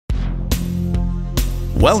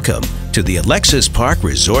Welcome to the Alexis Park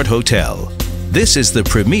Resort Hotel. This is the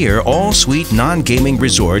premier all-suite non-gaming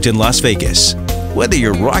resort in Las Vegas. Whether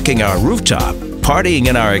you're rocking our rooftop, partying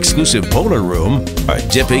in our exclusive polar room, or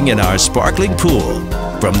dipping in our sparkling pool,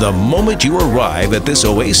 from the moment you arrive at this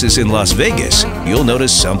oasis in Las Vegas, you'll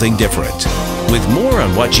notice something different. With more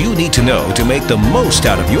on what you need to know to make the most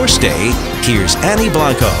out of your stay, here's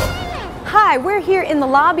Blanco. Hi, we're here in the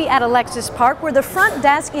lobby at Alexis Park where the front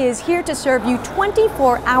desk is here to serve you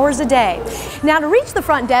 24 hours a day. Now to reach the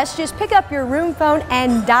front desk, just pick up your room phone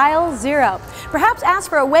and dial 0. Perhaps ask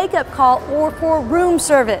for a wake-up call or for room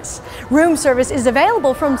service. Room service is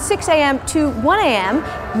available from 6 a.m. to 1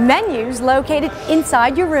 a.m. Menus located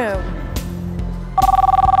inside your room.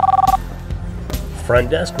 Front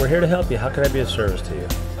desk, we're here to help you. How can I be of service to you?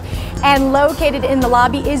 And located in the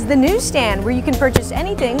lobby is the newsstand where you can purchase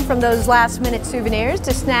anything from those last-minute souvenirs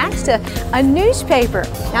to snacks to a newspaper.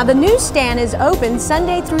 Now the newsstand is open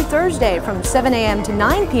Sunday through Thursday from 7 a.m. to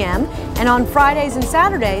 9 p.m. and on Fridays and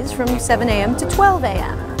Saturdays from 7 a.m. to 12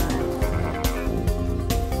 a.m.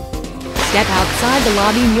 Step outside the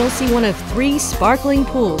lobby and you'll see one of 3 sparkling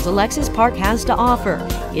pools Alexis Park has to offer.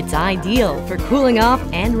 It's ideal for cooling off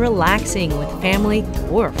and relaxing with family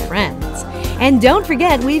or friends. And don't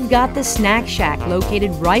forget, we've got the Snack Shack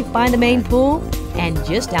located right by the main pool and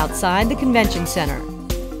just outside the convention center.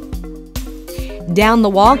 Down the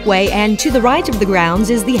walkway and to the right of the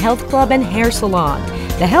grounds is the Health Club and Hair Salon.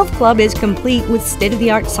 The Health Club is complete with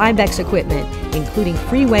state-of-the-art Cybex equipment, including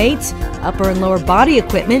free weights, upper and lower body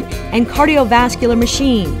equipment, and cardiovascular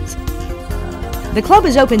machines. The club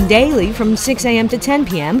is open daily from 6 a.m. to 10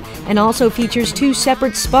 p.m. and also features 2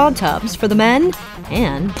 separate spa tubs for the men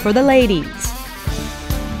and for the ladies.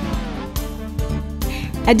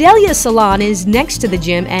 Adelia Salon is next to the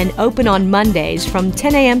gym and open on Mondays from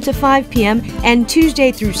 10 a.m. to 5 p.m. and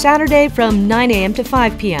Tuesday through Saturday from 9 a.m. to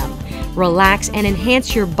 5 p.m. Relax and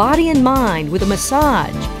enhance your body and mind with a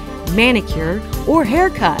massage, manicure, or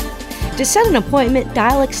haircut. To set an appointment,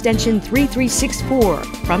 dial extension 3364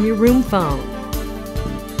 from your room phone.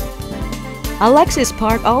 Alexis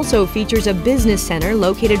Park also features a business center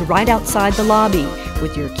located right outside the lobby.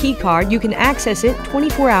 With your key card, you can access it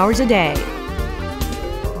 24 hours a day.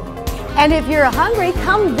 And if you're hungry,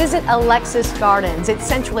 come visit Alexis Gardens. It's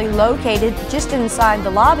centrally located just inside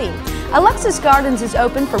the lobby. Alexis Gardens is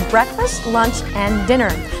open for breakfast, lunch, and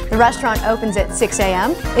dinner. The restaurant opens at 6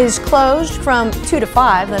 a.m., is closed from 2 to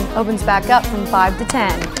 5, then opens back up from 5 to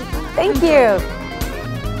 10. Thank you.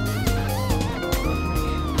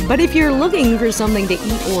 But if you're looking for something to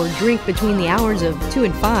eat or drink between the hours of 2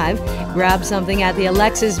 and 5, grab something at the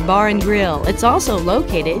Alexis Bar and Grill. It's also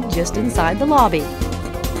located just inside the lobby.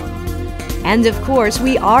 And of course,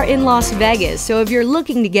 we are in Las Vegas, so if you're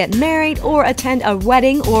looking to get married or attend a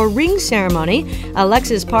wedding or ring ceremony,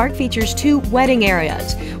 Alexis Park features 2 wedding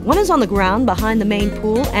areas. One is on the ground behind the main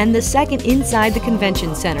pool and the second inside the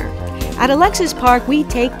convention center. At Alexis Park, we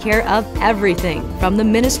take care of everything, from the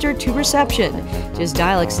minister to reception. Just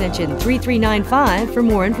dial extension 3395 for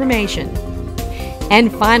more information.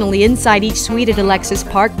 And finally, inside each suite at Alexis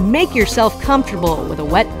Park, make yourself comfortable with a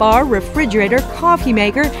wet bar, refrigerator, coffee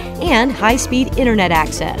maker, and high-speed internet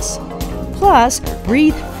access. Plus,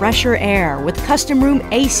 breathe fresher air with custom room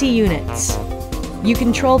AC units. You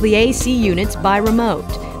control the AC units by remote.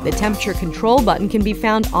 The temperature control button can be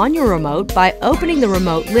found on your remote by opening the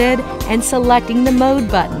remote lid and selecting the mode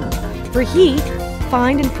button. For heat,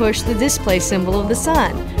 find and push the display symbol of the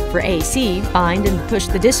sun. For AC, find and push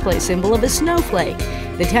the display symbol of a snowflake.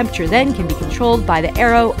 The temperature then can be controlled by the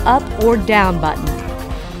arrow up or down button.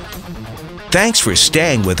 Thanks for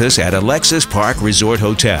staying with us at Alexis Park Resort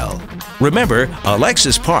Hotel. Remember,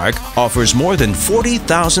 Alexis Park offers more than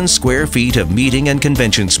 40,000 square feet of meeting and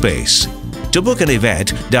convention space. To book an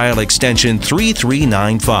event, dial extension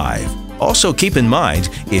 3395. Also keep in mind,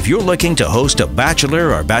 if you're looking to host a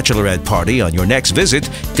bachelor or bachelorette party on your next visit,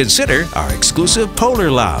 consider our exclusive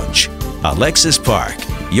Polar Lounge. Alexis Park,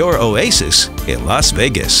 your oasis in Las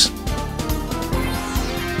Vegas.